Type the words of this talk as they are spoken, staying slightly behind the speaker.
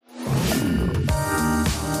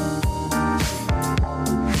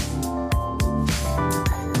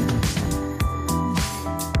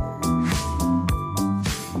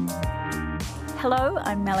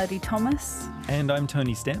Melody Thomas. And I'm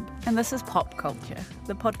Tony Stamp. And this is Pop Culture,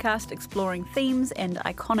 the podcast exploring themes and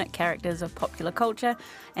iconic characters of popular culture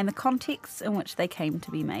and the contexts in which they came to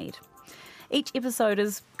be made. Each episode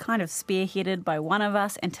is kind of spearheaded by one of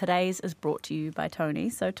us, and today's is brought to you by Tony.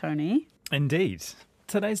 So, Tony. Indeed.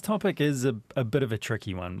 Today's topic is a bit of a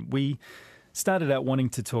tricky one. We started out wanting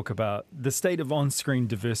to talk about the state of on-screen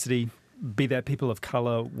diversity, be that people of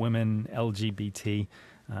colour, women, LGBT,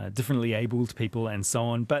 differently abled people, and so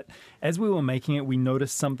on. But as we were making it, we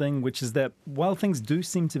noticed something, which is that while things do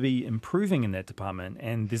seem to be improving in that department,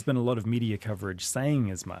 and there's been a lot of media coverage saying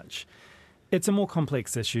as much, it's a more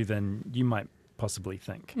complex issue than you might possibly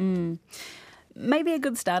think. Maybe a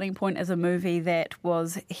good starting point is a movie that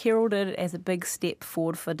was heralded as a big step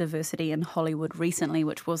forward for diversity in Hollywood recently,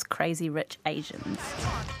 which was Crazy Rich Asians.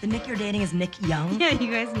 The Nick you're dating is Nick Young? Yeah, you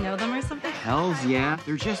guys know them or something? Hells yeah.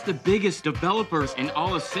 They're just the biggest developers in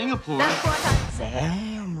all of Singapore.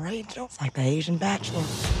 Damn, Rachel. It's like the Asian Bachelor.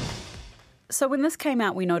 So when this came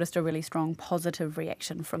out, we noticed a really strong positive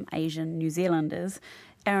reaction from Asian New Zealanders.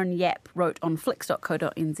 Aaron Yap wrote on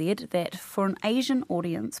flicks.co.nz that for an Asian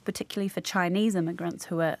audience, particularly for Chinese immigrants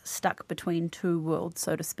who are stuck between two worlds,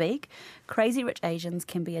 so to speak, Crazy Rich Asians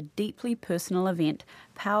can be a deeply personal event,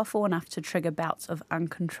 powerful enough to trigger bouts of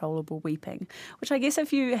uncontrollable weeping, which I guess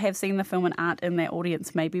if you have seen the film and aren't in that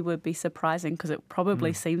audience, maybe would be surprising because it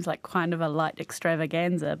probably seems like kind of a light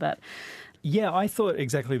extravaganza, but... Yeah, I thought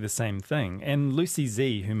exactly the same thing. And Lucy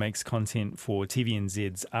Z, who makes content for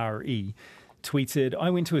TVNZ's RE, tweeted, "I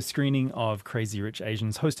went to a screening of Crazy Rich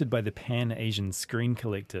Asians hosted by the Pan-Asian Screen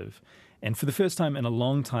Collective. And for the first time in a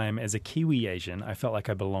long time as a Kiwi Asian, I felt like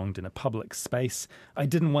I belonged in a public space. I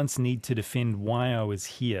didn't once need to defend why I was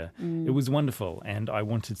here. It was wonderful, and I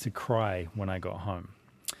wanted to cry when I got home."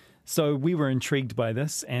 So we were intrigued by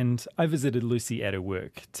this, and I visited Lucy at her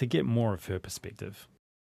work to get more of her perspective.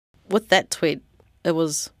 With that tweet, it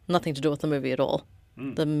was nothing to do with the movie at all.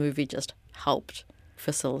 The movie just helped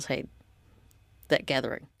facilitate that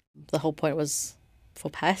gathering. The whole point was for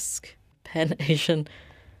PASC, Pan-Asian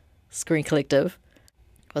Screen Collective,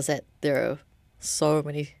 was that there are so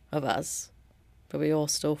many of us, but we all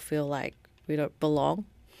still feel like we don't belong.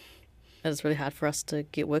 And it's really hard for us to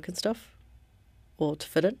get work and stuff or to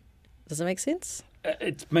fit in. Does that make sense?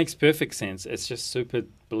 It makes perfect sense. It's just super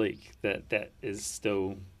bleak that is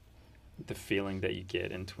still the feeling that you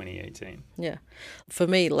get in 2018. Yeah. For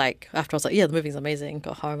me, like, after I was like, yeah, the movie's amazing,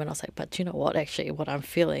 got home and I was like, but you know what, actually, what I'm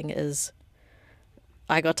feeling is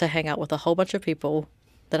I got to hang out with a whole bunch of people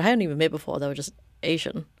that I hadn't even met before. They were just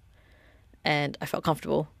Asian. And I felt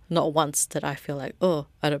comfortable. Not once did I feel like, oh,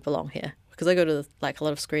 I don't belong here. Because I go to, like, a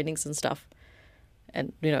lot of screenings and stuff.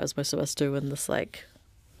 And, you know, as most of us do in this, like,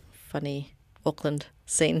 funny Auckland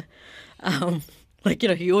scene. Like, you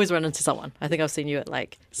know, you always run into someone. I think I've seen you at,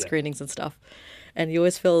 like, screenings and stuff. And you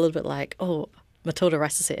always feel a little bit like, oh, Matilda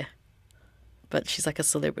Rice is here. But she's like a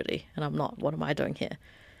celebrity, and I'm not. What am I doing here?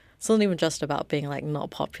 It's not even just about being, like,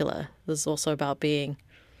 not popular. It's also about being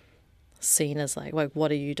seen as, like,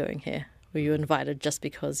 what are you doing here? Were you invited just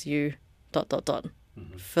because you ...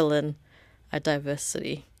 fill in a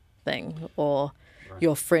diversity thing, or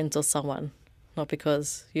you're friends with someone, not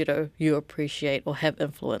because, you know, you appreciate or have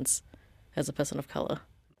influence as a person of colour.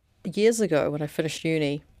 Years ago, when I finished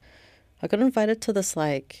uni, I got invited to this,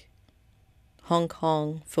 like, Hong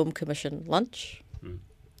Kong Film Commission lunch.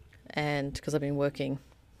 And because I've been working,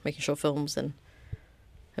 making short films, and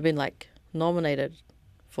I've been, like, nominated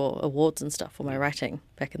for awards and stuff for my writing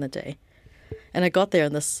back in the day. And I got there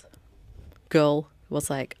and this girl was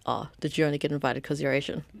like, oh, did you only get invited because you're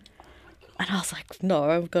Asian? And I was like, no,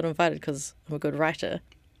 I got invited because I'm a good writer.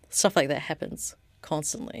 Stuff like that happens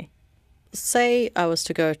constantly. Say I was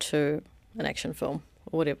to go to an action film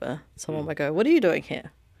or whatever, someone might go, what are you doing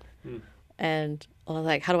here? And I was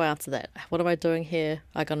like, how do I answer that? What am I doing here?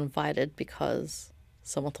 I got invited because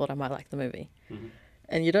someone thought I might like the movie.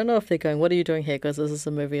 And you don't know if they're going, what are you doing here? Because this is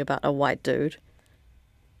a movie about a white dude,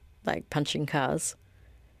 like, punching cars.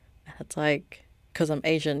 And it's like, because I'm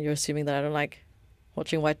Asian, you're assuming that I don't like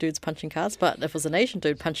watching white dudes punching cars. But if it was an Asian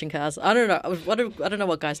dude punching cars, I don't know. I don't know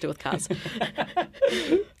what guys do with cars.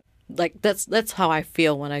 Like, that's how I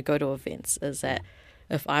feel when I go to events, is that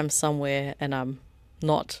if I'm somewhere and I'm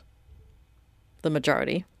not the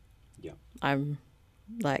majority, I'm,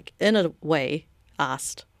 like, in a way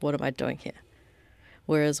asked, what am I doing here?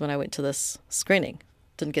 Whereas when I went to this screening,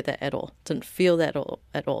 didn't get that at all. Didn't feel that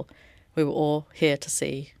at all. We were all here to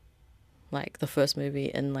see, like, the first movie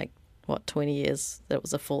in, like, 20 years that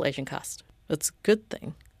was a full Asian cast. It's a good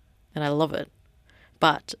thing, and I love it.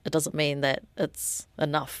 But it doesn't mean that it's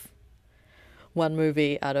enough. One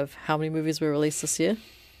movie out of how many movies were released this year?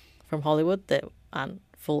 from Hollywood that aren't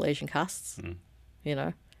full Asian casts. You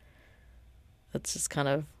know, it's just kind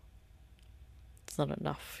of, it's not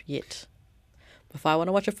enough yet. If I want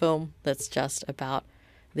to watch a film that's just about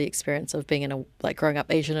the experience of being growing up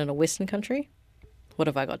Asian in a Western country, what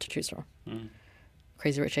have I got to choose from?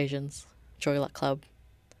 Crazy Rich Asians, Joy Luck Club,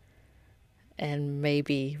 and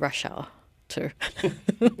maybe Rush Hour too.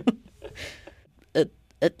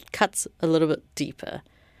 It cuts a little bit deeper.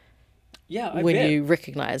 Yeah, I when bet. you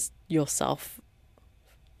recognize yourself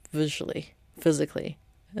visually, physically,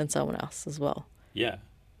 in someone else as well. Yeah.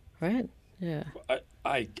 Right? Yeah.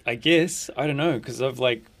 I guess. I don't know, because I've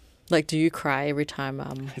like do you cry every time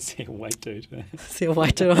I see a white dude see a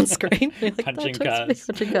white dude on screen? You're like, punching "That touched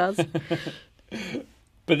me." Punching cars.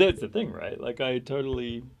 But that's the thing, right? Like, I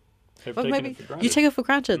totally have Well, taken maybe it for granted. you take it for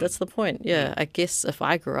granted. That's the point. Yeah. I guess if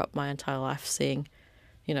I grew up my entire life seeing,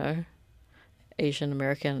 Asian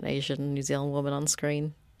American, Asian New Zealand woman on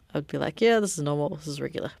screen, I'd be like, yeah, this is normal, this is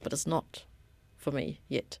regular. But it's not for me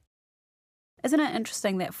yet. Isn't it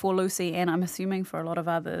interesting that for Lucy, and I'm assuming for a lot of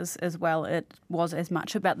others as well, it was as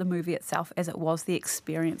much about the movie itself as it was the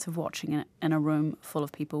experience of watching it in a room full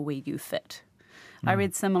of people where you fit. I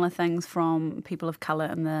read similar things from people of colour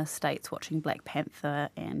in the States watching Black Panther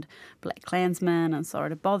and Black Klansman and Sorry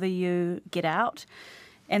to Bother You, Get Out.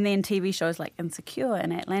 And then TV shows like Insecure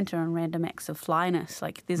and Atlanta and Random Acts of Flyness.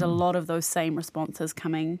 Like, there's a lot of those same responses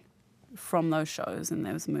coming from those shows and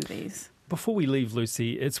those movies. Before we leave,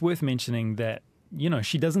 Lucy, it's worth mentioning that,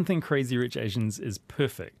 she doesn't think Crazy Rich Asians is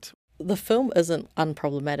perfect. The film isn't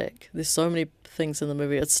unproblematic. There's so many things in the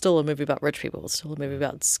movie. It's still a movie about rich people. It's still a movie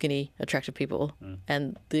about skinny, attractive people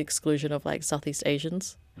and the exclusion of Southeast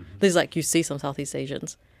Asians. There's you see some Southeast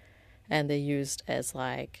Asians and they're used as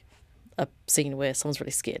a scene where someone's really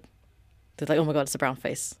scared. They're like, oh my God, it's a brown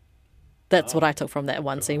face. That's what I took from that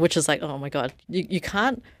one scene, which is oh my God. You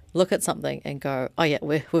can't look at something and go, oh yeah,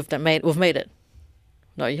 we've made it.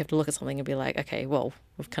 No, you have to look at something and be like, okay, well,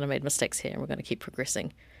 we've kind of made mistakes here and we're going to keep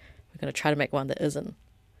progressing. We're going to try to make one that isn't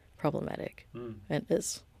problematic and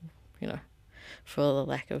is, for the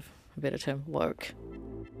lack of a better term, woke.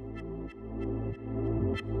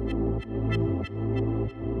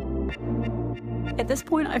 At this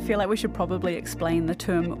point, I feel like we should probably explain the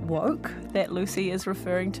term woke that Lucy is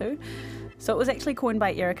referring to. So it was actually coined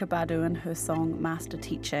by Erykah Badu in her song Master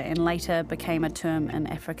Teacher, and later became a term in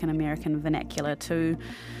African American vernacular to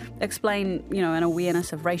explain, an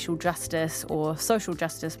awareness of racial justice or social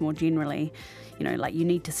justice more generally. You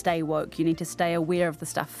need to stay woke, you need to stay aware of the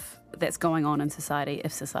stuff that's going on in society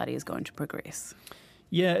if society is going to progress.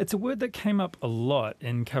 Yeah, it's a word that came up a lot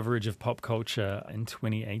in coverage of pop culture in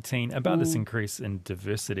 2018 about this increase in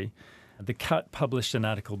diversity. The Cut published an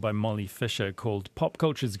article by Molly Fisher called Pop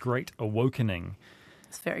Culture's Great Awokening.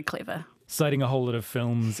 It's very clever. Citing a whole lot of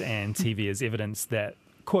films and TV as evidence that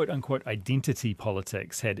quote-unquote identity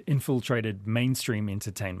politics had infiltrated mainstream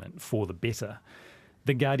entertainment for the better.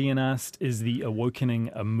 The Guardian asked, is the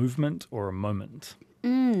Awokening a movement or a moment?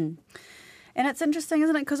 And it's interesting,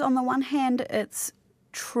 isn't it? Because on the one hand, it's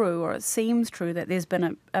true, or it seems true, that there's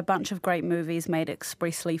been a bunch of great movies made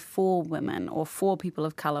expressly for women or for people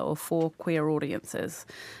of colour or for queer audiences,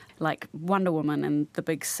 like Wonder Woman and The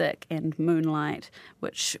Big Sick and Moonlight,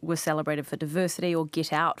 which were celebrated for diversity, or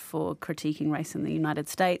Get Out for critiquing race in the United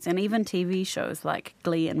States, and even TV shows like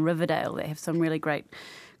Glee and Riverdale that have some really great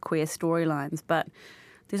queer storylines. But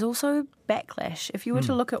there's also backlash. If you were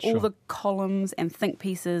to look at all the columns and think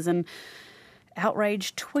pieces and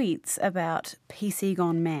outraged tweets about PC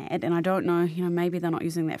gone mad, and I don't know, maybe they're not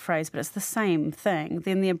using that phrase, but it's the same thing,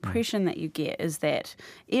 then the impression that you get is that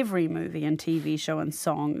every movie and TV show and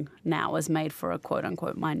song now is made for a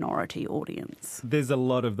quote-unquote minority audience. There's a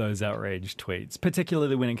lot of those outraged tweets,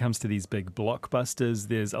 particularly when it comes to these big blockbusters.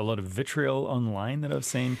 There's a lot of vitriol online that I've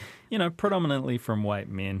seen, predominantly from white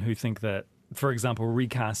men who think that, for example,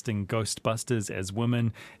 recasting Ghostbusters as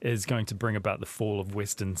women is going to bring about the fall of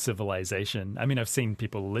Western civilization. I mean, I've seen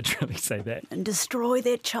people literally say that. And destroy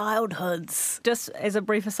their childhoods. Just as a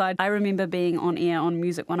brief aside, I remember being on air on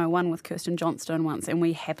Music 101 with Kirsten Johnstone once, and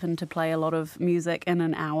we happened to play a lot of music in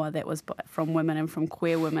an hour that was from women and from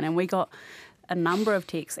queer women, and we got a number of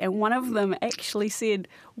texts, and one of them actually said,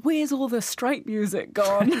 "Where's all the straight music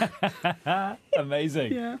gone?"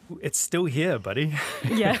 Amazing. Yeah. It's still here, buddy.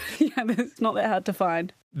 yeah, it's not that hard to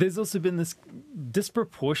find. There's also been this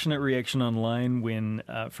disproportionate reaction online when,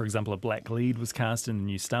 for example, a black lead was cast in the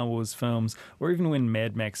new Star Wars films, or even when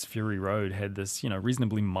Mad Max Fury Road had this,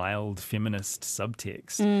 reasonably mild feminist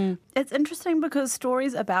subtext. It's interesting because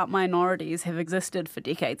stories about minorities have existed for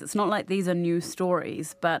decades. It's not like these are new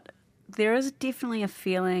stories, but there is definitely a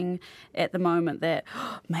feeling at the moment that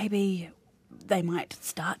maybe they might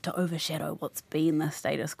start to overshadow what's been the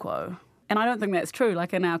status quo. And I don't think that's true.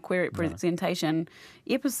 Like in our queer representation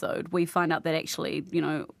episode, we find out that actually,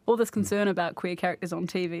 all this concern about queer characters on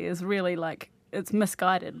TV is really it's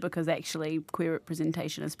misguided because actually queer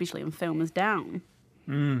representation, especially in film, is down.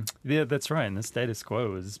 Yeah, that's right. And the status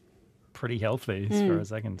quo is pretty healthy as far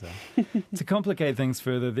as I can tell. To complicate things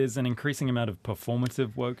further, there's an increasing amount of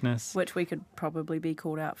performative wokeness, Which we could probably be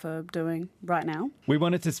called out for doing right now. We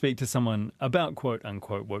wanted to speak to someone about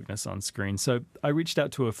quote-unquote wokeness on screen, so I reached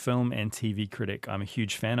out to a film and TV critic I'm a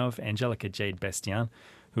huge fan of, Angelica Jade Bastian,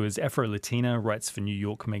 who is Afro-Latina, writes for New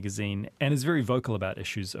York Magazine, and is very vocal about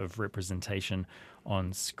issues of representation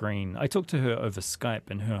on screen. I talked to her over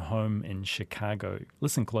Skype in her home in Chicago.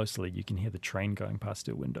 Listen closely, you can hear the train going past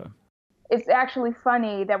her window. It's actually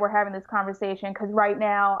funny that we're having this conversation because right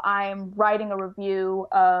now I'm writing a review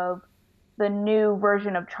of the new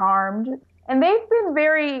version of Charmed, and they've been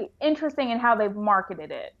very interesting in how they've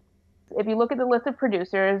marketed it. If you look at the list of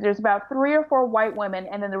producers, there's about 3 or 4 white women,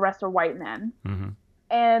 and then the rest are white men. Mm-hmm.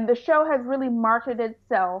 And the show has really marketed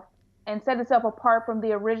itself and set itself apart from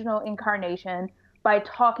the original incarnation by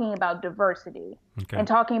talking about diversity and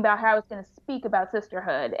talking about how it's going to speak about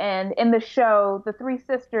sisterhood. And in the show, the 3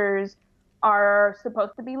 sisters are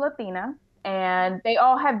supposed to be Latina, and they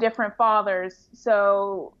all have different fathers.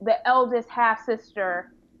 So the eldest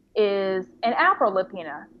half-sister is an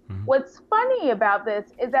Afro-Latina. Mm-hmm. What's funny about this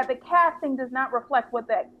is that the casting does not reflect what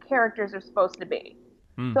the characters are supposed to be.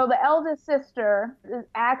 So the eldest sister is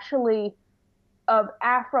actually of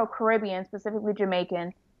Afro-Caribbean, specifically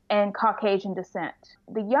Jamaican, and Caucasian descent.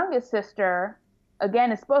 The youngest sister,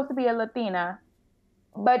 again, is supposed to be a Latina,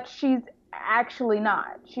 but she's actually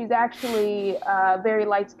not. She's actually a very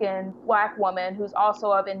light-skinned Black woman who's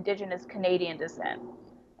also of indigenous Canadian descent.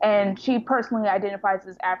 And she personally identifies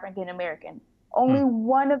as African American. Only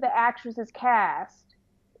one of the actresses cast,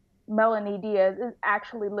 Melanie Diaz, is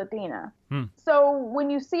actually Latina. So when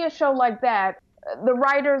you see a show like that, the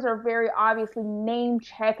writers are very obviously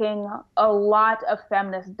name-checking a lot of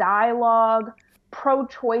feminist dialogue.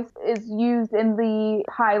 Pro-choice is used in the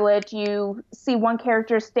pilot. You see one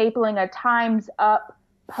character stapling a Time's Up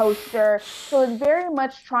poster. So it's very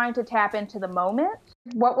much trying to tap into the moment.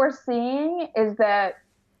 What we're seeing is that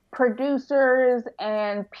producers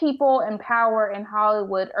and people in power in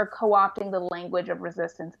Hollywood are co-opting the language of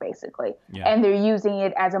resistance, basically. Yeah. And they're using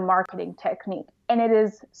it as a marketing technique. And it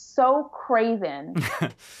is so craven.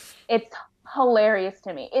 It's hilarious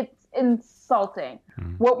to me. It's insulting.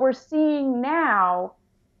 What we're seeing now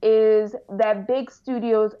is that big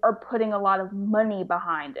studios are putting a lot of money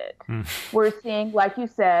behind it. We're seeing, like you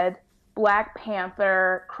said, Black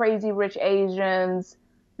Panther, Crazy Rich Asians.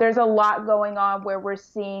 There's a lot going on where we're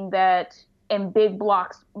seeing that in big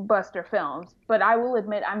blockbuster films. But I will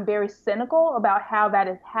admit I'm very cynical about how that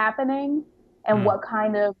is happening and what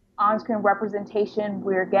kind of on-screen representation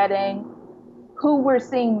we're getting, who we're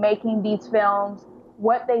seeing making these films,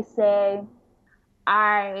 what they say.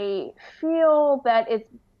 I feel that it's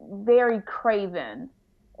very craven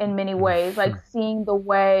in many ways, like seeing the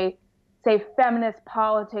way, say, feminist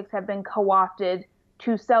politics have been co-opted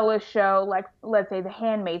to sell a show like, let's say, The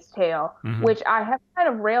Handmaid's Tale, which I have kind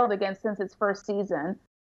of railed against since its first season.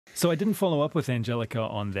 So I didn't follow up with Angelica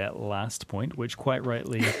on that last point, which quite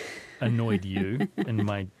rightly annoyed you. In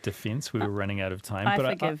my defense, we were running out of time. I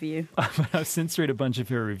forgive you. But I've since read a bunch of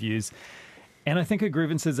her reviews, and I think her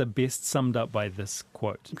grievances are best summed up by this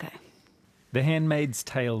quote. Okay. The Handmaid's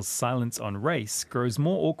Tale's silence on race grows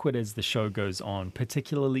more awkward as the show goes on,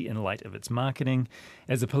 particularly in light of its marketing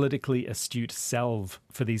as a politically astute salve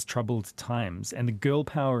for these troubled times, and the girl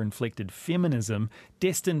power-inflected feminism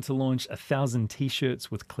destined to launch 1,000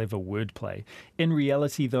 T-shirts with clever wordplay. In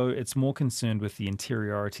reality, though, it's more concerned with the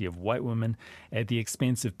interiority of white women at the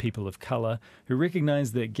expense of people of colour who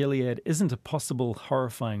recognise that Gilead isn't a possible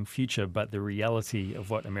horrifying future, but the reality of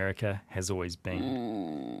what America has always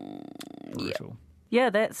been. Brutal. Yeah,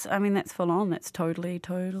 that's full on. That's totally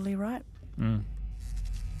right.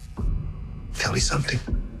 Tell me something.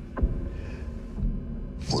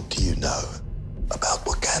 What do you know about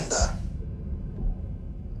Wakanda?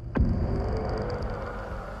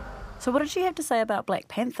 So what did she have to say about Black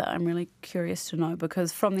Panther? I'm really curious to know,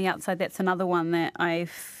 because from the outside, that's another one that I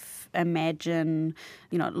imagine,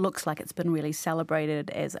 it looks like it's been really celebrated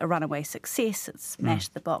as a runaway success. It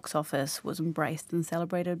smashed the box office, was embraced and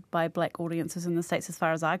celebrated by Black audiences in the States as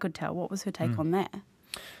far as I could tell. What was her take on that?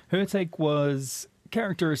 Her take was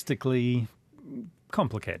characteristically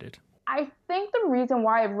complicated. I think the reason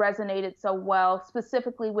why it resonated so well,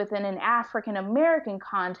 specifically within an African American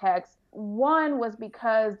context, one was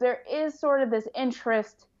because there is sort of this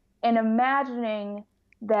interest in imagining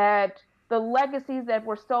that the legacies that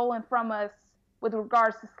were stolen from us with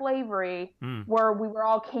regards to slavery were we were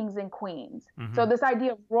all kings and queens. So this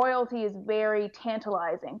idea of royalty is very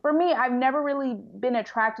tantalizing. For me, I've never really been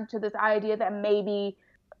attracted to this idea that maybe,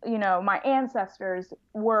 my ancestors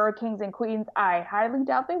were kings and queens. I highly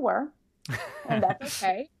doubt they were, and that's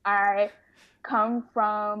okay. I come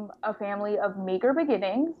from a family of meager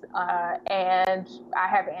beginnings, and I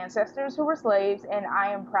have ancestors who were slaves, and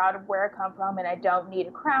I am proud of where I come from, and I don't need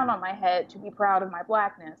a crown on my head to be proud of my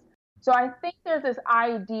Blackness. So I think there's this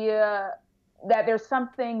idea that there's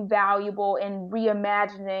something valuable in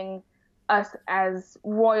reimagining us as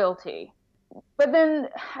royalty. But then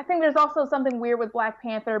I think there's also something weird with Black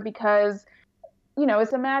Panther because,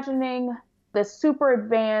 it's imagining this super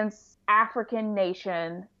advanced African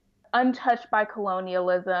nation untouched by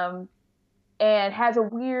colonialism and has a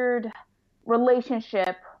weird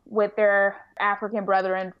relationship with their African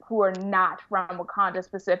brethren who are not from Wakanda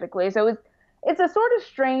specifically. So it's a sort of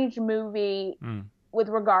strange movie with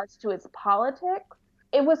regards to its politics.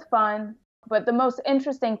 It was fun, but the most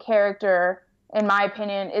interesting character, in my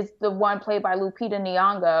opinion, is the one played by Lupita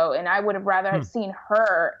Nyong'o, and I would have rather have seen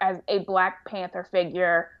her as a Black Panther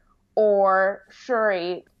figure, or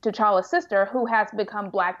Shuri, T'Challa's sister, who has become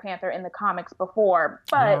Black Panther in the comics before.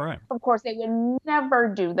 But, of course, they would never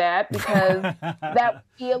do that because that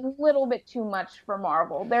would be a little bit too much for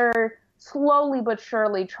Marvel. They're slowly but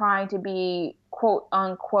surely trying to be quote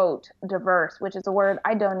unquote diverse, which is a word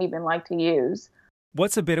I don't even like to use.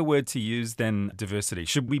 What's a better word to use than diversity?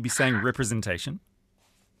 Should we be saying representation?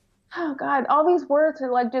 Oh God, all these words are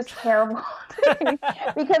like just terrible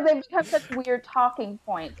because they become such weird talking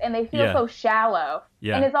points and they feel so shallow.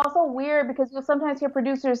 Yeah. And it's also weird because you'll sometimes hear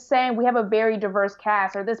producers saying we have a very diverse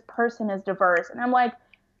cast or this person is diverse. And I'm like,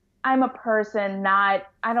 I'm a person, not,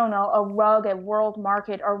 I don't know, a rug at World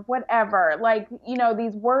Market or whatever. Like,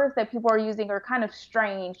 these words that people are using are kind of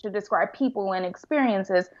strange to describe people and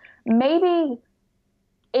experiences. Maybe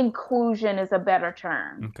inclusion is a better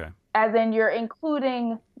term. Okay. As in you're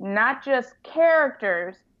including not just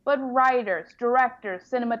characters, but writers, directors,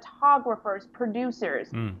 cinematographers, producers.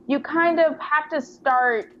 You kind of have to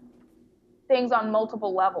start things on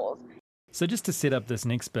multiple levels. So just to set up this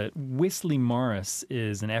next bit, Wesley Morris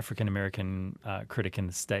is an African-American critic in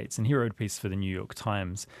the States, and he wrote a piece for the New York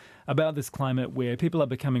Times about this climate where people are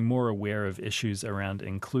becoming more aware of issues around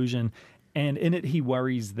inclusion. And in it, he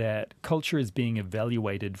worries that culture is being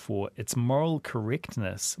evaluated for its moral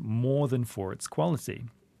correctness more than for its quality.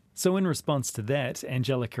 So in response to that,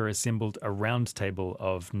 Angelica assembled a roundtable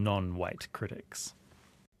of non-white critics.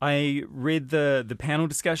 I read the panel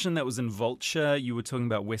discussion that was in Vulture. You were talking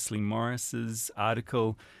about Wesley Morris's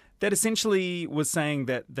article that essentially was saying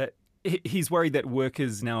that he's worried that work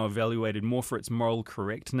is now evaluated more for its moral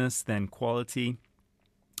correctness than quality.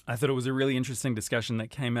 I thought it was a really interesting discussion that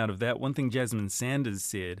came out of that. One thing Jasmine Sanders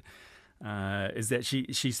said is that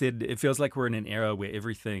she said it feels like we're in an era where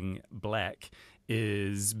everything black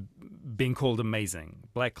is being called amazing.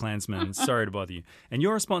 Black Klansman, sorry to bother you. And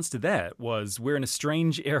your response to that was, we're in a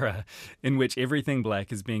strange era in which everything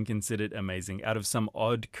black is being considered amazing out of some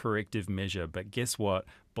odd corrective measure. But guess what?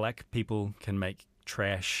 Black people can make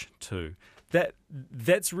trash too.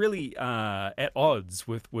 That's really at odds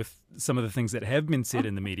with some of the things that have been said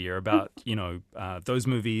in the media about, those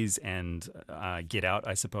movies and Get Out,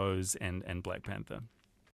 I suppose, and Black Panther.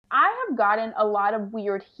 I have gotten a lot of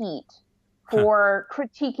weird heat for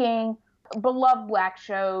critiquing beloved Black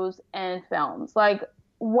shows and films. Like,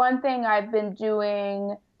 one thing I've been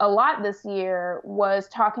doing a lot this year was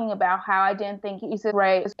talking about how I didn't think Issa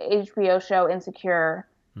Rae's HBO show Insecure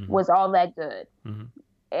was all that good,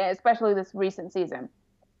 especially this recent season.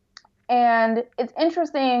 And it's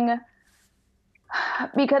interesting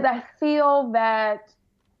because I feel that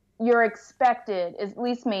you're expected, at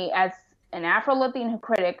least me as an Afro-Latino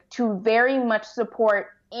critic, to very much support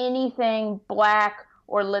anything Black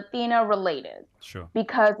or Latino related. Sure.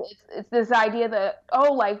 Because it's this idea that,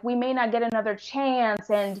 we may not get another chance,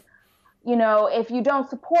 and, if you don't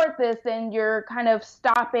support this, then you're kind of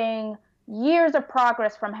stopping years of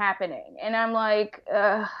progress from happening. And I'm like,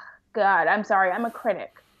 God, I'm sorry, I'm a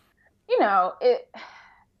critic.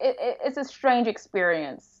 It's a strange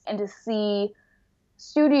experience, and to see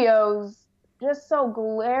studios just so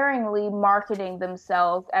glaringly marketing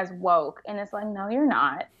themselves as woke. And it's like, no, you're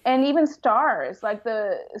not. And even stars, like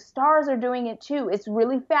the stars are doing it too. It's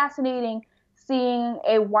really fascinating seeing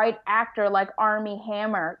a white actor like Armie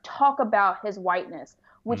Hammer talk about his whiteness,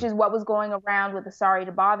 which is what was going around with the Sorry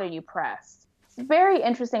to Bother You press. It's a very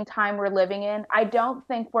interesting time we're living in. I don't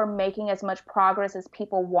think we're making as much progress as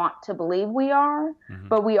people want to believe we are,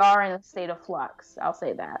 but we are in a state of flux. I'll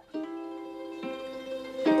say that.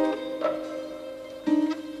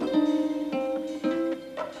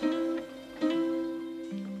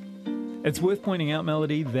 It's worth pointing out,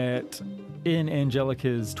 Melody, that in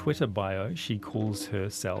Angelica's Twitter bio, she calls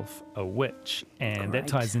herself a witch. And that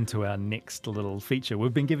ties into our next little feature.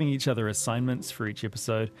 We've been giving each other assignments for each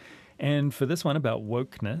episode. And for this one about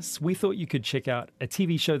wokeness, we thought you could check out a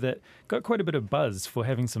TV show that got quite a bit of buzz for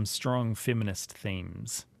having some strong feminist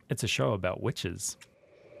themes. It's a show about witches.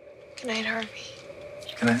 Good night, Harvey.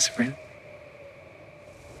 Good night, Sabrina.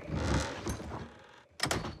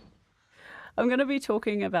 I'm going to be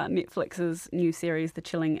talking about Netflix's new series, The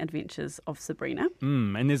Chilling Adventures of Sabrina.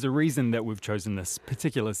 And there's a reason that we've chosen this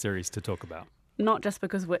particular series to talk about. Not just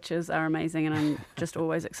because witches are amazing and I'm just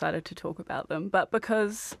always excited to talk about them, but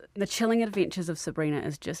because The Chilling Adventures of Sabrina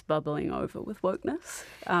is just bubbling over with wokeness.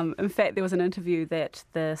 In fact, there was an interview that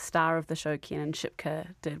the star of the show, Kenan Shipka,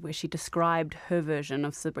 did where she described her version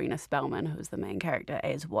of Sabrina Spellman, who's the main character,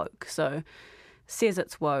 as woke. So says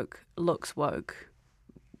it's woke, looks woke,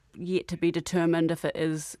 yet to be determined if it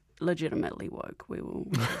is legitimately woke. We will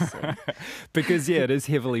see. Because, yeah, it is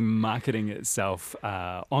heavily marketing itself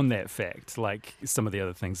on that fact, like some of the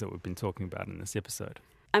other things that we've been talking about in this episode.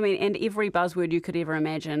 I mean, and every buzzword you could ever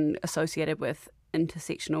imagine associated with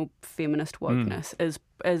intersectional feminist wokeness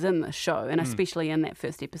is in the show, and especially in that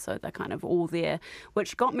first episode, they're kind of all there,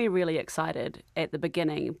 which got me really excited at the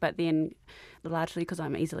beginning, but then largely because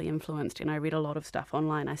I'm easily influenced and I read a lot of stuff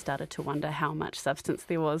online, I started to wonder how much substance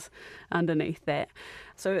there was underneath that.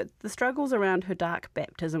 So the struggles around her dark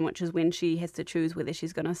baptism, which is when she has to choose whether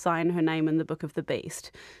she's going to sign her name in the Book of the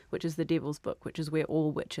Beast, which is the Devil's Book, which is where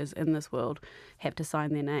all witches in this world have to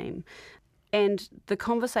sign their name. And the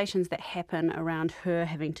conversations that happen around her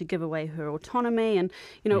having to give away her autonomy and,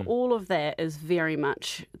 you know, all of that is very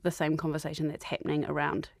much the same conversation that's happening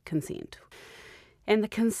around consent. And the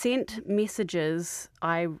consent messages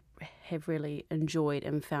I have really enjoyed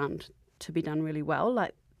and found to be done really well.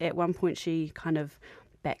 Like at one point she kind of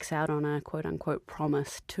backs out on a quote-unquote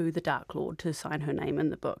promise to the Dark Lord to sign her name in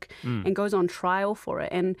the book and goes on trial for it.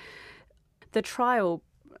 And the trial,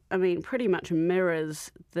 I mean, pretty much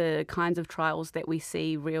mirrors the kinds of trials that we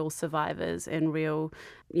see real survivors and real,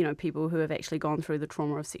 you know, people who have actually gone through the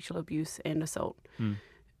trauma of sexual abuse and assault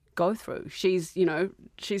go through. She's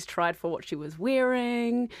tried for what she was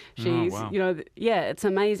wearing. She's, it's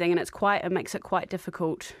amazing, and it makes it quite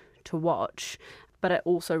difficult to watch, but it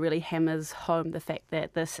also really hammers home the fact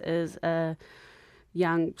that this is a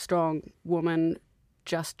young, strong woman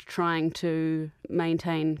just trying to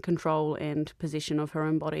maintain control and possession of her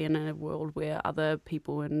own body in a world where other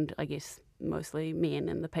people, and I guess mostly men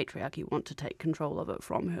and the patriarchy, want to take control of it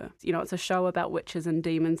from her. You know, it's a show about witches and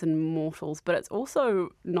demons and mortals, but it's also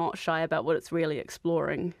not shy about what it's really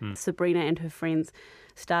exploring. Sabrina and her friends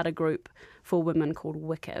start a group for women called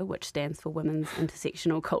WICCA, which stands for Women's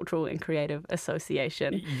Intersectional Cultural and Creative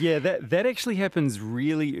Association. Yeah, that actually happens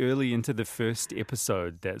really early into the first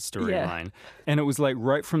episode, that storyline. Yeah. And it was like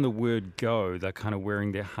right from the word go, they're kind of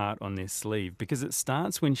wearing their heart on their sleeve, because it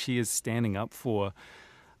starts when she is standing up for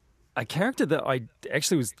a character that I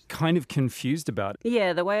actually was kind of confused about.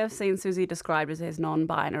 Yeah, the way I've seen Susie described is as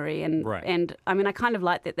non-binary. And I mean, I kind of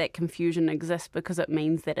like that confusion exists because it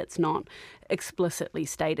means that it's not explicitly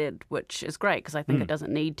stated, which is great because I think it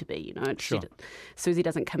doesn't need to be. You know, Susie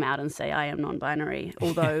doesn't come out and say, I am non-binary.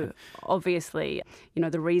 Although, obviously, you know,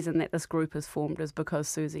 the reason that this group is formed is because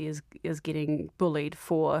Susie is getting bullied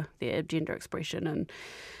for their gender expression.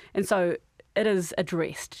 And so it is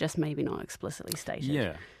addressed, just maybe not explicitly stated.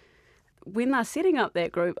 Yeah. When they're setting up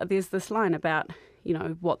that group, there's this line about, you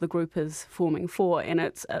know, what the group is forming for, and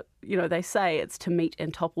it's, you know, they say it's to meet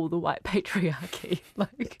and topple the white patriarchy.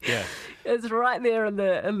 Like, it's right there in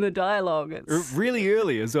the dialogue. It's really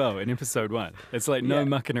early as well in episode 1. It's like no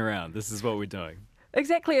mucking around. This is what we're doing.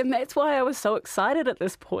 Exactly, and that's why I was so excited at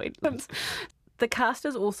this point. The cast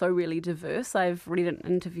is also really diverse. I've read an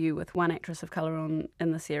interview with one actress of colour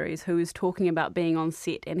in the series who is talking about being on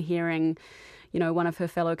set and hearing, one of her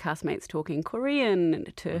fellow castmates talking Korean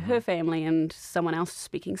to her family and someone else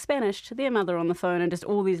speaking Spanish to their mother on the phone, and just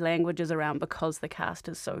all these languages around because the cast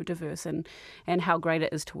is so diverse and how great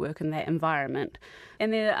it is to work in that environment.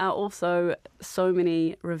 And there are also so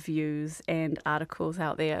many reviews and articles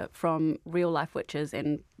out there from real-life witches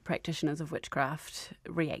and practitioners of witchcraft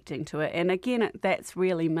reacting to it. And again, that's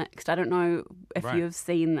really mixed. I don't know if you've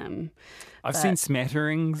seen them. I've seen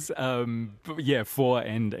smatterings, for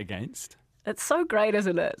and against. It's so great,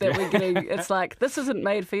 isn't it, that we're getting, it's like, this isn't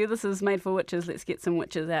made for you, this is made for witches, let's get some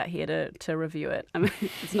witches out here to review it. I mean,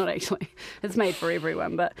 it's not actually, it's made for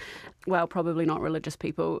everyone, but, well, probably not religious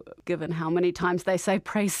people, given how many times they say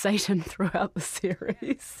praise Satan throughout the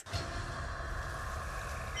series.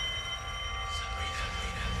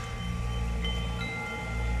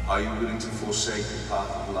 Are you willing to forsake the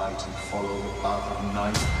path of light and follow the path of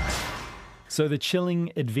night? So the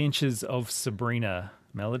chilling adventures of Sabrina.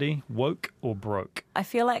 Melody, woke or broke? I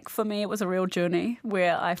feel like for me it was a real journey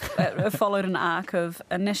where I followed an arc of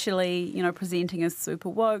initially, presenting as super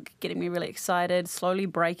woke, getting me really excited, slowly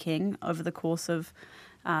breaking over the course of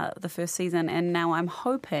the first season. And now I'm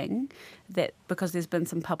hoping that because there's been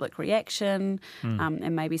some public reaction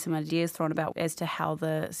and maybe some ideas thrown about as to how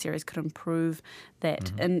the series could improve,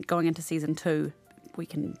 that in going into season 2, we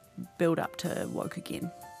can build up to woke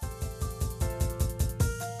again.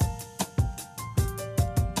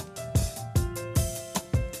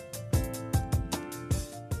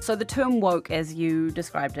 So the term woke, as you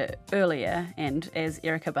described it earlier, and as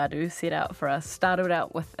Erykah Badu set out for us, started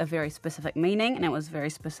out with a very specific meaning, and it was very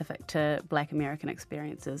specific to Black American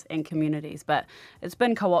experiences and communities. But it's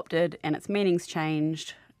been co-opted, and its meaning's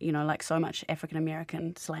changed, like so much African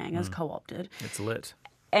American slang is co-opted. It's lit.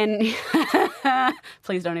 And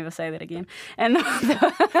please don't ever say that again. And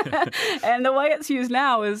and the way it's used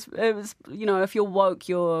now is, if you're woke,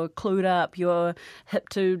 you're clued up, you're hip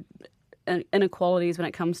to inequalities when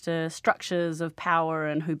it comes to structures of power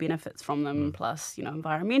and who benefits from them, plus,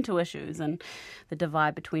 environmental issues and the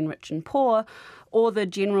divide between rich and poor, or the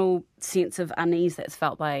general sense of unease that's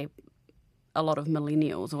felt by a lot of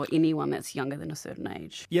millennials or anyone that's younger than a certain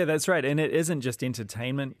age. Yeah, that's right. And it isn't just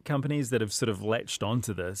entertainment companies that have sort of latched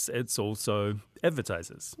onto this. It's also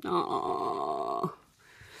advertisers. Oh,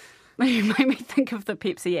 you made me think of the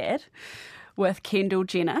Pepsi ad with Kendall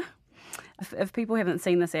Jenner. If people haven't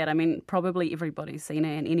seen this ad, I mean, probably everybody's seen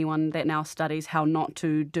it, and anyone that now studies how not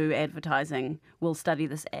to do advertising will study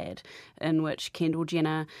this ad, in which Kendall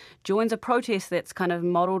Jenner joins a protest that's kind of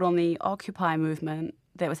modelled on the Occupy movement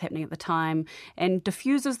that was happening at the time, and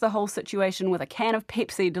diffuses the whole situation with a can of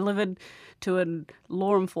Pepsi delivered to a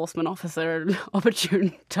law enforcement officer at an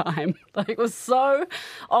opportune time. Like, it was so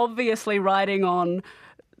obviously riding on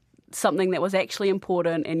something that was actually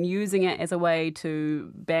important and using it as a way to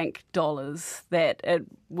bank dollars that it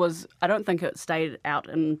was, I don't think it stayed out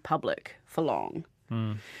in public for long.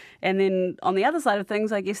 And then on the other side of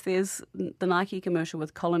things, I guess there's the Nike commercial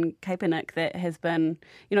with Colin Kaepernick that has been,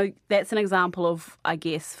 that's an example of, I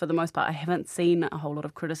guess, for the most part, I haven't seen a whole lot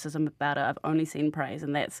of criticism about it. I've only seen praise,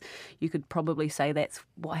 and that's, you could probably say that's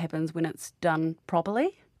what happens when it's done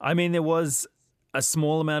properly. I mean, there was a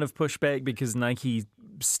small amount of pushback because Nike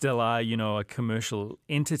still are, a commercial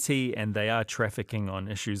entity, and they are trafficking on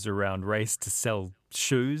issues around race to sell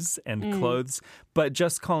shoes and clothes. But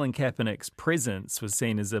just Colin Kaepernick's presence was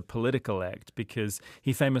seen as a political act because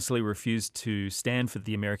he famously refused to stand for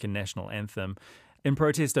the American national anthem in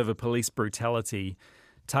protest over police brutality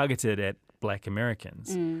targeted at Black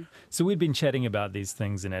Americans. So we'd been chatting about these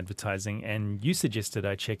things in advertising, and you suggested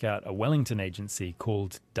I check out a Wellington agency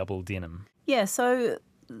called Double Denim. Yeah, so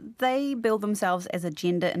they build themselves as a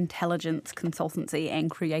gender intelligence consultancy and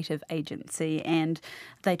creative agency, and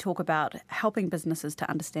they talk about helping businesses to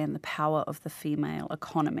understand the power of the female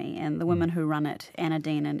economy. And the women who run it, Anna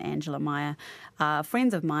Dean and Angela Meyer, are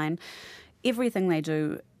friends of mine. Everything they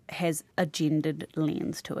do has a gendered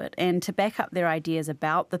lens to it. And to back up their ideas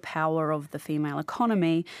about the power of the female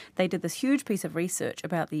economy, they did this huge piece of research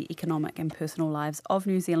about the economic and personal lives of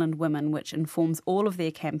New Zealand women, which informs all of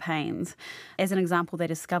their campaigns. As an example, they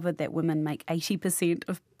discovered that women make 80%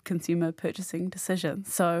 of consumer purchasing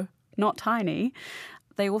decisions, so not tiny.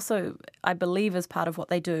 They also, I believe, as part of what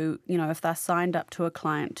they do, if they're signed up to a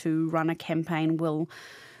client to run a campaign, will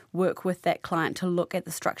work with that client to look at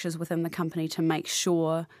the structures within the company to make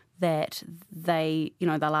sure that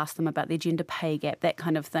they'll ask them about their gender pay gap, that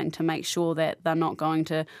kind of thing, to make sure that they're not going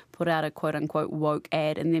to put out a quote-unquote woke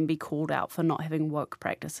ad and then be called out for not having woke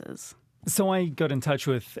practices. So I got in touch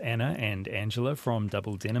with Anna and Angela from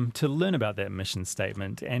Double Denim to learn about that mission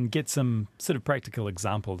statement and get some sort of practical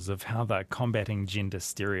examples of how they're combating gender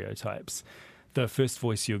stereotypes. The first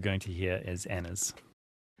voice you're going to hear is Anna's.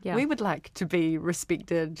 Yeah. We would like to be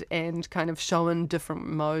respected and kind of shown different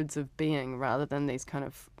modes of being rather than these kind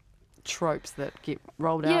of tropes that get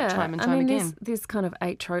rolled out time and time again. There's kind of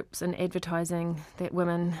 8 tropes in advertising that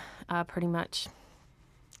women are pretty much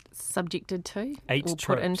subjected to 8 or tropes.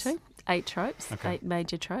 put into. 8 tropes, Okay. 8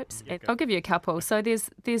 major tropes. I'll give you a couple. So there's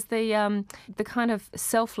the kind of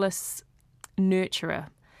selfless nurturer.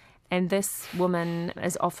 And this woman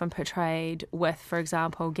is often portrayed with, for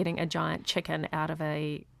example, getting a giant chicken out of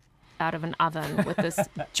an oven with this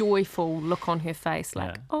joyful look on her face,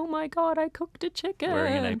 like, oh my God, I cooked a chicken.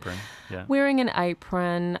 Wearing an apron. Yeah. Wearing an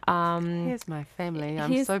apron. Here's my family.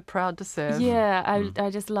 I'm so proud to serve. Yeah, I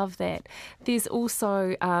just love that. There's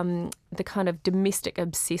also the kind of domestic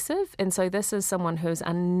obsessive. And so this is someone who's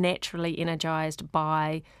unnaturally energized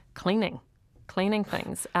by cleaning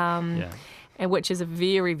things. And which is a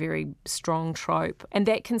very, very strong trope. And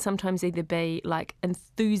that can sometimes either be like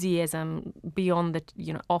enthusiasm beyond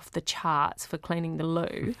the, off the charts for cleaning the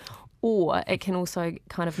loo, or it can also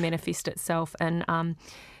kind of manifest itself in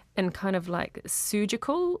kind of like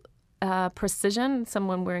surgical precision,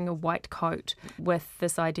 someone wearing a white coat with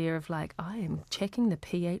this idea of like, I am checking the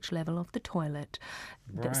pH level of the toilet.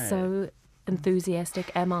 Right. So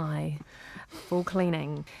enthusiastic am I for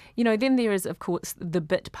cleaning. Then there is, of course, the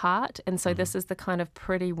bit part. And so this is the kind of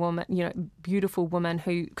pretty woman, beautiful woman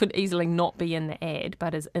who could easily not be in the ad,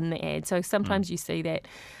 but is in the ad. So sometimes you see that.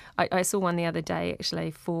 I saw one the other day,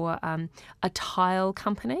 actually, for a tile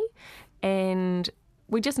company. And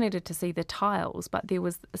we just needed to see the tiles, but there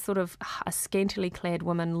was sort of a scantily clad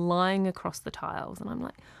woman lying across the tiles. And I'm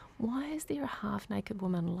like, why is there a half-naked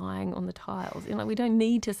woman lying on the tiles? We don't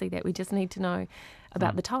need to see that. We just need to know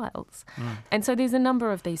about the tiles. And so there's a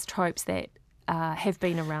number of these tropes that have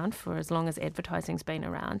been around for as long as advertising's been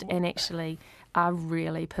around and actually are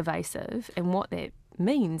really pervasive. And what that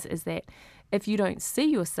means is that if you don't see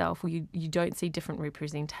yourself or you don't see different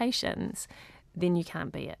representations, then you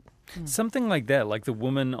can't be it. Something like that, like the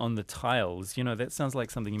woman on the tiles, that sounds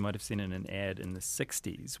like something you might have seen in an ad in the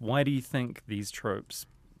 60s. Why do you think these tropes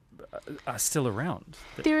are still around?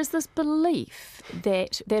 There is this belief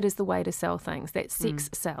that is the way to sell things, that sex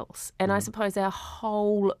sells. And I suppose our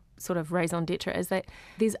whole sort of raison d'etre is that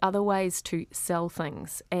there's other ways to sell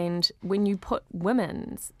things. And when you put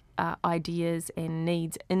women's ideas and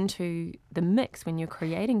needs into the mix when you're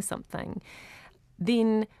creating something,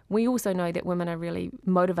 then we also know that women are really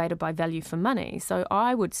motivated by value for money. So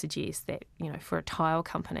I would suggest that, for a tile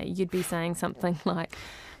company, you'd be saying something like,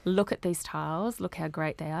 look at these tiles, look how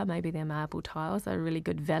great they are. Maybe they're marble tiles, they're really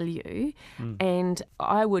good value. And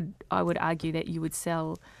I would argue that you would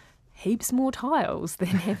sell heaps more tiles than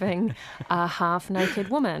having a half-naked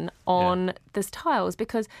woman on this tiles,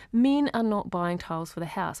 because men are not buying tiles for the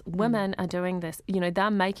house. Women are doing this, they're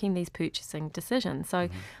making these purchasing decisions. So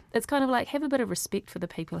it's kind of like, have a bit of respect for the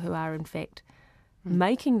people who are in fact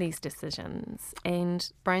making these decisions. And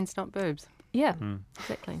brains, not boobs. Yeah,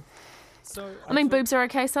 exactly. So boobs are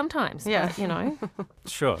okay sometimes, but,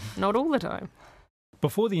 Sure. not all the time.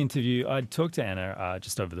 Before the interview, I'd talked to Anna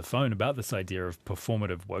just over the phone about this idea of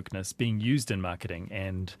performative wokeness being used in marketing,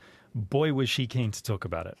 and boy, was she keen to talk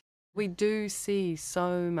about it. We do see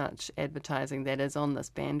so much advertising that is on this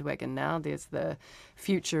bandwagon now. There's the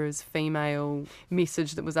future is female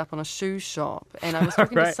message that was up on a shoe shop, and I was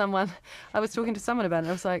talking to someone. About it.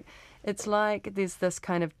 I was like, it's like there's this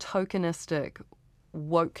kind of tokenistic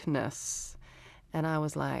wokeness. And I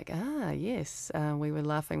was like, yes. We were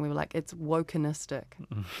laughing. We were like, it's wokenistic.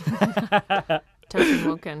 Totally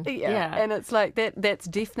woken. Yeah. And it's like that's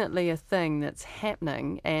definitely a thing that's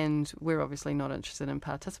happening, and we're obviously not interested in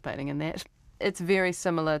participating in that. It's very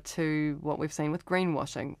similar to what we've seen with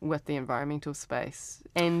greenwashing with the environmental space.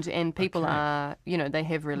 And people are, they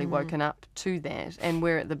have really woken up to that. And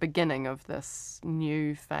we're at the beginning of this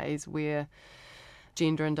new phase where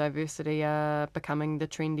gender and diversity are becoming the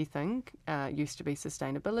trendy thing. Used to be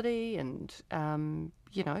sustainability, and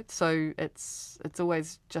so it's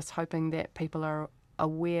always just hoping that people are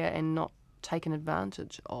aware and not taken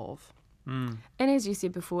advantage of. And as you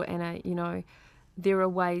said before, Anna, there are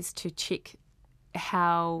ways to check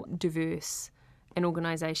how diverse an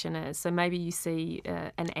organisation is. So maybe you see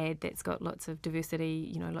an ad that's got lots of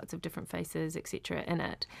diversity, lots of different faces, etc. in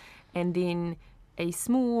it, and then a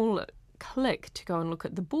small click to go and look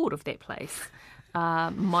at the board of that place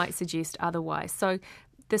might suggest otherwise. So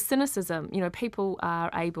the cynicism, people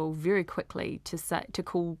are able very quickly to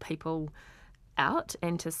call people out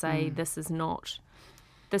and to say this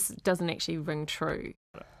doesn't actually ring true.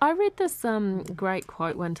 I read this great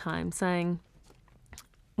quote one time saying,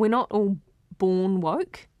 we're not all born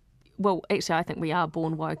woke. well, actually, I think we are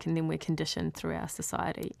born woke and then we're conditioned through our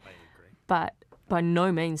society. I agree. But by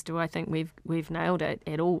no means do I think we've nailed it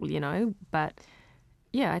at all, But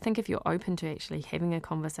yeah, I think if you're open to actually having a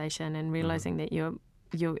conversation and realising that you're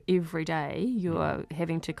every day you're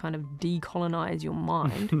having to kind of decolonize your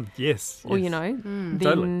mind. Yes. Or, then...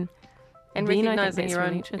 Totally. And then recognizing your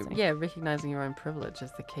really own, recognizing your own privilege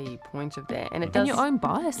is the key point of that, and your own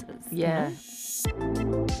biases. Yeah.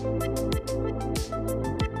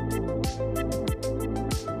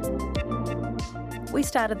 We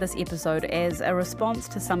started this episode as a response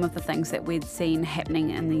to some of the things that we'd seen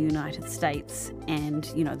happening in the United States and,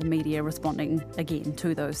 the media responding again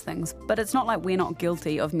to those things. But it's not like we're not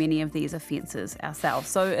guilty of many of these offences ourselves.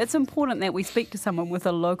 So it's important that we speak to someone with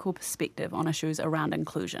a local perspective on issues around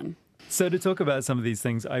inclusion. So to talk about some of these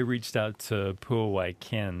things, I reached out to Puawai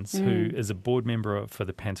Cairns, who is a board member for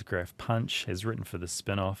the Pantograph Punch, has written for the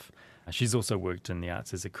Spin-Off. She's also worked in the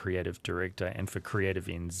arts as a creative director and for Creative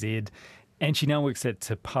NZ. And she now works at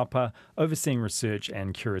Te Papa, overseeing research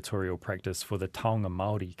and curatorial practice for the Taonga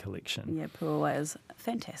Māori collection. Yeah, Puawai is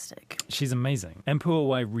fantastic. She's amazing. And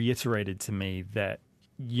Puawai reiterated to me that,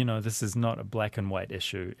 this is not a black and white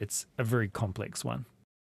issue. It's a very complex one.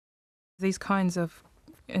 These kinds of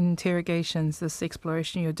interrogations, this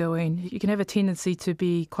exploration you're doing, you can have a tendency to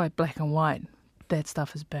be quite black and white. That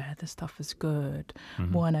stuff is bad, this stuff is good,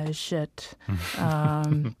 Moana is shit,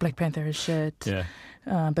 Black Panther is shit,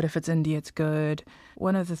 but if it's indie, it's good.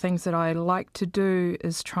 One of the things that I like to do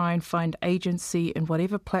is try and find agency in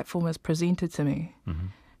whatever platform is presented to me.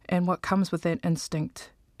 And what comes with that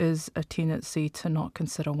instinct is a tendency to not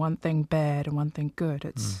consider one thing bad and one thing good.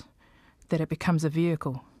 It's that it becomes a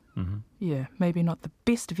vehicle. Yeah, maybe not the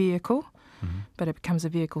best vehicle, but it becomes a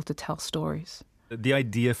vehicle to tell stories. The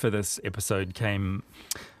idea for this episode came,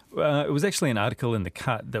 it was actually an article in The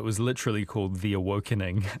Cut that was literally called The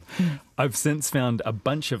Awokening. I've since found a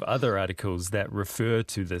bunch of other articles that refer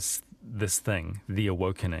to this thing, The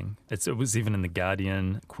Awokening. It was even in The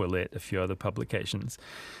Guardian, Quillette, a few other publications.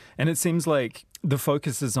 And it seems like the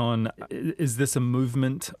focus is on, is this a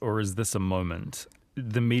movement or is this a moment?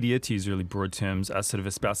 The media, to use really broad terms, are sort of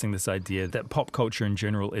espousing this idea that pop culture in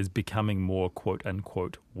general is becoming more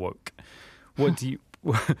quote-unquote woke. What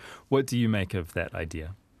do you make of that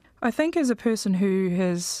idea? I think as a person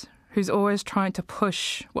who's always trying to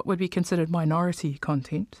push what would be considered minority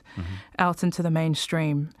content out into the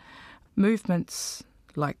mainstream, movements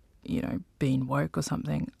like, being woke or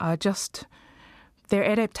something are just, they're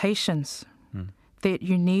adaptations that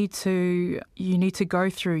you need to go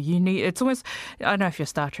through. It's almost, I don't know if you're a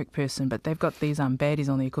Star Trek person, but they've got these baddies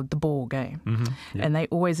on there called the ball game, and they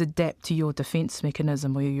always adapt to your defense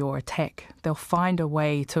mechanism or your attack. They'll find a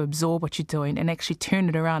way to absorb what you're doing and actually turn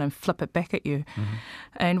it around and flip it back at you.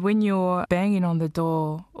 And when you're banging on the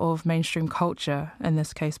door of mainstream culture, in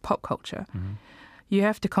this case pop culture, you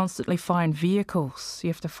have to constantly find vehicles.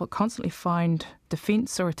 You have to constantly find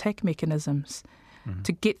defense or attack mechanisms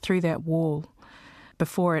to get through that wall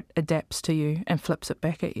before it adapts to you and flips it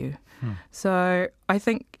back at you. So I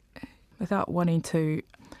think, without wanting to,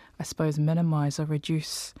 I suppose, minimise or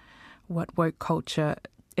reduce what woke culture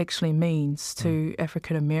actually means to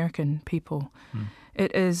African American people,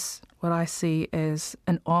 it is what I see as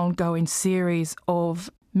an ongoing series of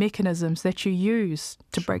mechanisms that you use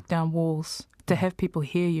to break down walls, to have people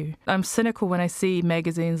hear you. I'm cynical when I see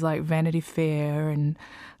magazines like Vanity Fair and,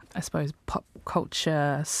 I suppose, pop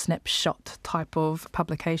culture snapshot type of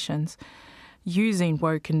publications using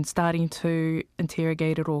woke and starting to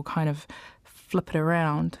interrogate it or kind of flip it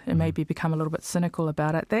around and maybe become a little bit cynical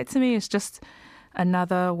about it. That to me is just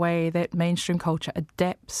another way that mainstream culture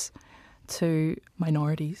adapts to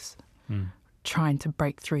minorities trying to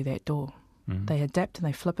break through that door. They adapt and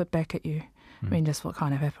they flip it back at you. I mean, just what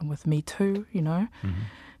kind of happened with Me Too,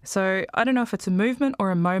 So I don't know if it's a movement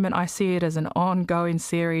or a moment. I see it as an ongoing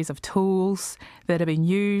series of tools that have been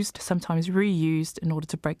used, sometimes reused, in order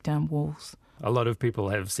to break down walls. A lot of people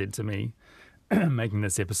have said to me, making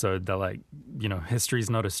this episode, they're like, history's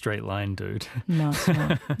not a straight line, dude. No, it's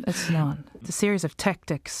not. It's not. It's a series of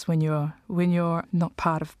tactics when you're not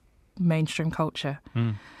part of mainstream culture.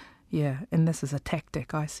 Yeah, and this is a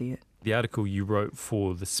tactic. I see it. The article you wrote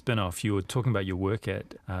for the Spin-Off, you were talking about your work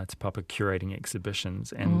at Te Papa curating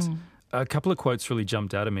exhibitions, and a couple of quotes really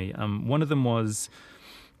jumped out at me. One of them was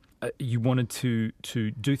you wanted to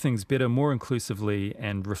do things better, more inclusively,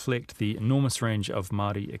 and reflect the enormous range of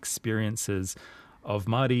Māori experiences of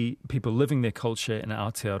Māori people living their culture in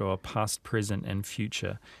Aotearoa, past, present, and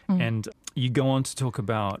future. And you go on to talk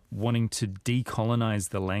about wanting to decolonize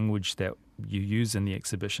the language that you use in the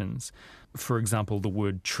exhibitions. For example, the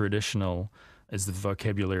word traditional is the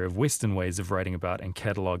vocabulary of Western ways of writing about and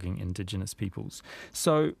cataloguing Indigenous peoples.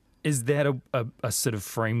 So is that a sort of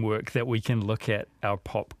framework that we can look at our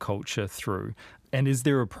pop culture through? And is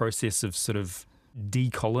there a process of sort of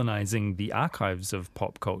decolonizing the archives of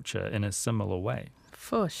pop culture in a similar way?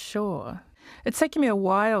 For sure. It's taken me a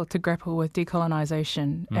while to grapple with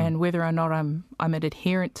decolonization and whether or not I'm an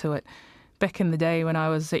adherent to it. Back in the day when I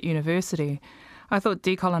was at university, I thought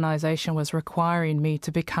decolonization was requiring me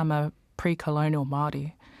to become a pre-colonial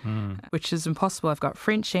Māori, which is impossible. I've got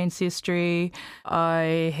French ancestry.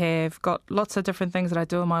 I have got lots of different things that I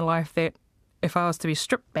do in my life that if I was to be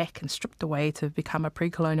stripped back and stripped away to become a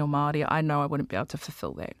pre-colonial Māori, I know I wouldn't be able to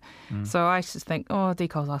fulfill that. So I just think,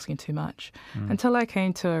 decol's asking too much. Until I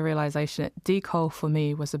came to a realization that decol for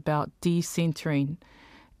me was about decentering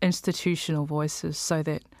institutional voices so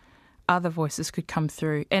that other voices could come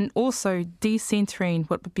through, and also decentering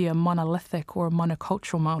what would be a monolithic or a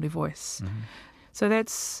monocultural Māori voice. So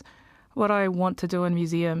that's what I want to do in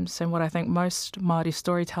museums, and what I think most Māori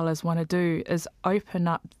storytellers want to do is open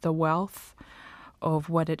up the wealth of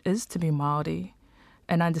what it is to be Māori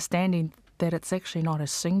and understanding that it's actually not a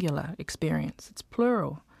singular experience, it's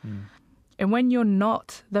plural. And when you're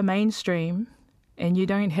not the mainstream and you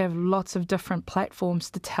don't have lots of different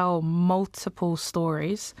platforms to tell multiple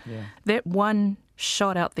stories, that one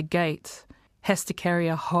shot out the gate has to carry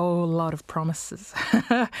a whole lot of promises,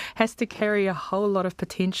 has to carry a whole lot of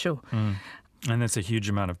potential. And that's a huge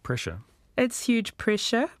amount of pressure. It's huge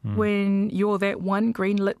pressure when you're that one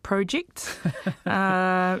greenlit project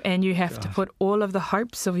and you have to put all of the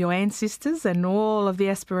hopes of your ancestors and all of the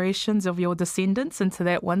aspirations of your descendants into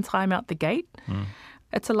that one time out the gate.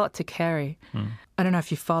 It's a lot to carry. I don't know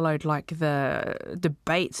if you followed like the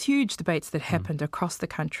debates, huge debates that happened across the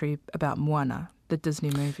country about Moana, the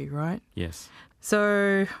Disney movie, right? Yes.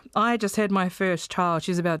 So I just had my first child.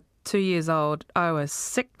 She's about 2 years old. I was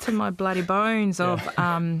sick to my bloody bones of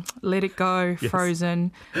Let It Go,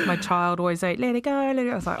 Frozen. My child always ate Let It Go, Let It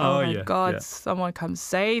Go. I was like, oh my God, someone come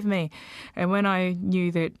save me. And when I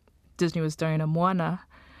knew that Disney was doing a Moana,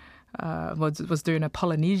 was doing a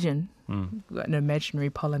Polynesian, an imaginary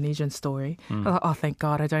Polynesian story. I was like, oh, thank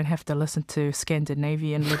God, I don't have to listen to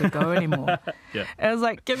Scandinavian Let It Go anymore. I was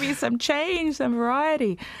like, give me some change, some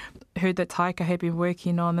variety. Heard that Taika had been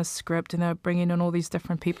working on the script and they were bringing in all these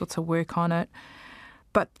different people to work on it.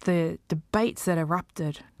 But the debates that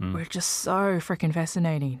erupted were just so freaking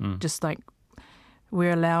fascinating. Just like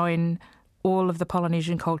we're allowing all of the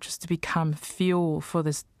Polynesian cultures to become fuel for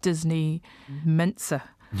this Disney mincer.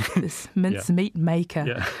 This mincemeat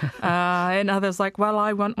maker. And others like, well,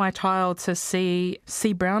 I want my child to see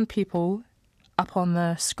brown people up on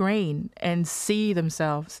the screen and see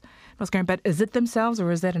themselves. I was going, but is it themselves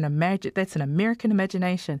or is that that's an American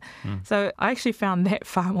imagination? So I actually found that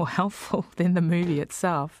far more helpful than the movie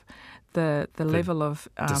itself. The level of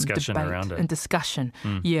discussion debate around it. And discussion.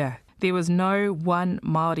 There was no one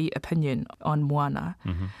Māori opinion on Moana.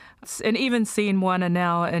 And even seeing Moana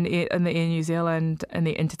now in New Zealand in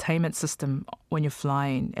the entertainment system when you're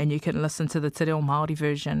flying and you can listen to the Te Reo Māori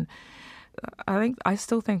version, I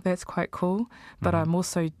still think that's quite cool, but I'm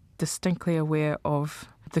also distinctly aware of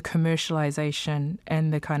the commercialization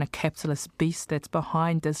and the kind of capitalist beast that's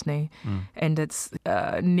behind Disney and its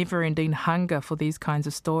never-ending hunger for these kinds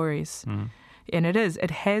of stories. And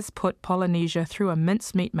it has put Polynesia through a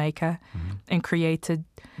mincemeat maker and created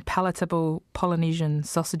palatable Polynesian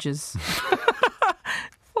sausages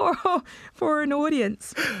for an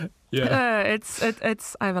audience. I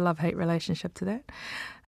have a love-hate relationship to that.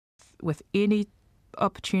 With any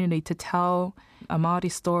opportunity to tell a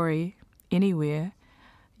Māori story anywhere,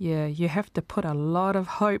 you have to put a lot of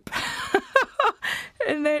hope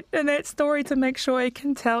in that story to make sure it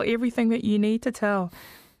can tell everything that you need to tell.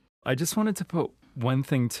 I just wanted to put one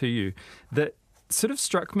thing to you that sort of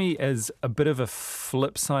struck me as a bit of a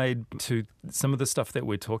flip side to some of the stuff that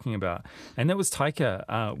we're talking about. And that was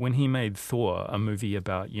Taika when he made Thor, a movie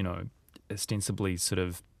about, ostensibly sort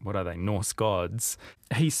of, what are they, Norse gods.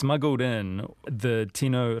 He smuggled in the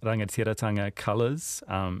Tino Rangatiratanga colours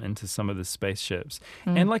into some of the spaceships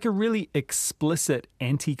and like a really explicit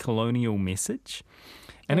anti-colonial message.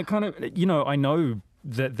 And it kind of, I know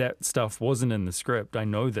that stuff wasn't in the script. I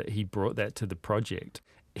know that he brought that to the project.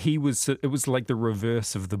 It was like the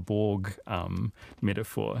reverse of the Borg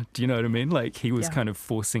metaphor. Do you know what I mean? Like he was kind of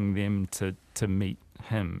forcing them to meet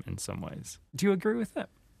him in some ways. Do you agree with that?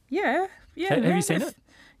 Yeah. Have you seen it?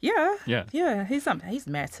 Yeah. He's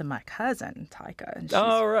married to my cousin Taika, and she's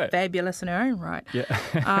right. fabulous in her own right.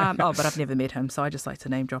 But I've never met him, so I just like to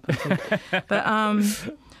name drop him too. But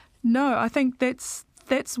no, I think that's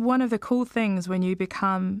That's one of the cool things when you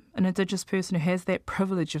become an Indigenous person who has that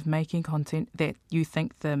privilege of making content that you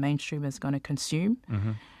think the mainstream is going to consume,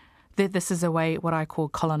 that this is a way, what I call,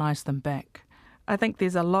 colonise them back. I think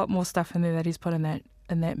there's a lot more stuff in there that he's put in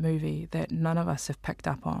that movie that none of us have picked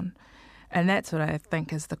up on. And that's what I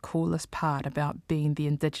think is the coolest part about being the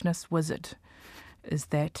Indigenous wizard, is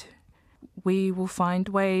that we will find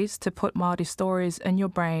ways to put Māori stories in your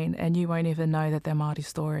brain and you won't even know that they're Māori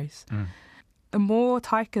stories. The more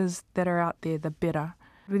taikas that are out there, the better.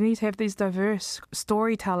 We need to have these diverse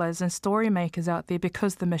storytellers and story makers out there,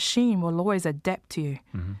 because the machine will always adapt to you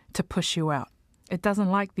to push you out. It doesn't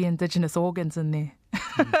like the Indigenous organs in there.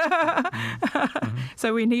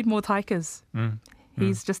 So we need more taikas.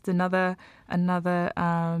 He's just another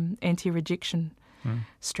anti-rejection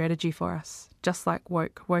strategy for us. Just like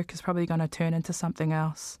woke. Woke is probably going to turn into something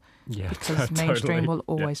else. Yeah, because mainstream will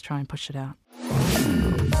always try and push it out.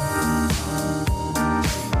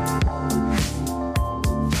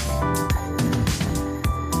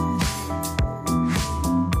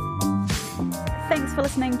 Thanks for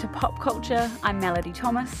listening to Pop Culture. I'm Melody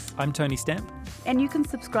Thomas. I'm Tony Stamp. And you can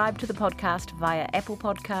subscribe to the podcast via Apple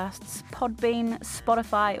Podcasts, Podbean,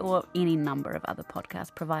 Spotify, or any number of other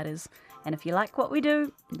podcast providers. And if you like what we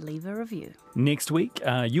do, leave a review. Next week,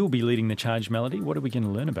 you'll be leading the charge, Melody. What are we going to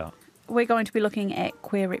learn about? We're going to be looking at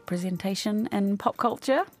queer representation in pop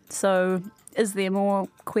culture. So is there more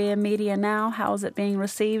queer media now? How is it being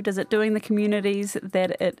received? Is it doing the communities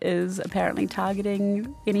that it is apparently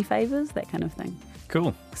targeting any favours? That kind of thing.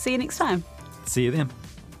 Cool. See you next time. See you then.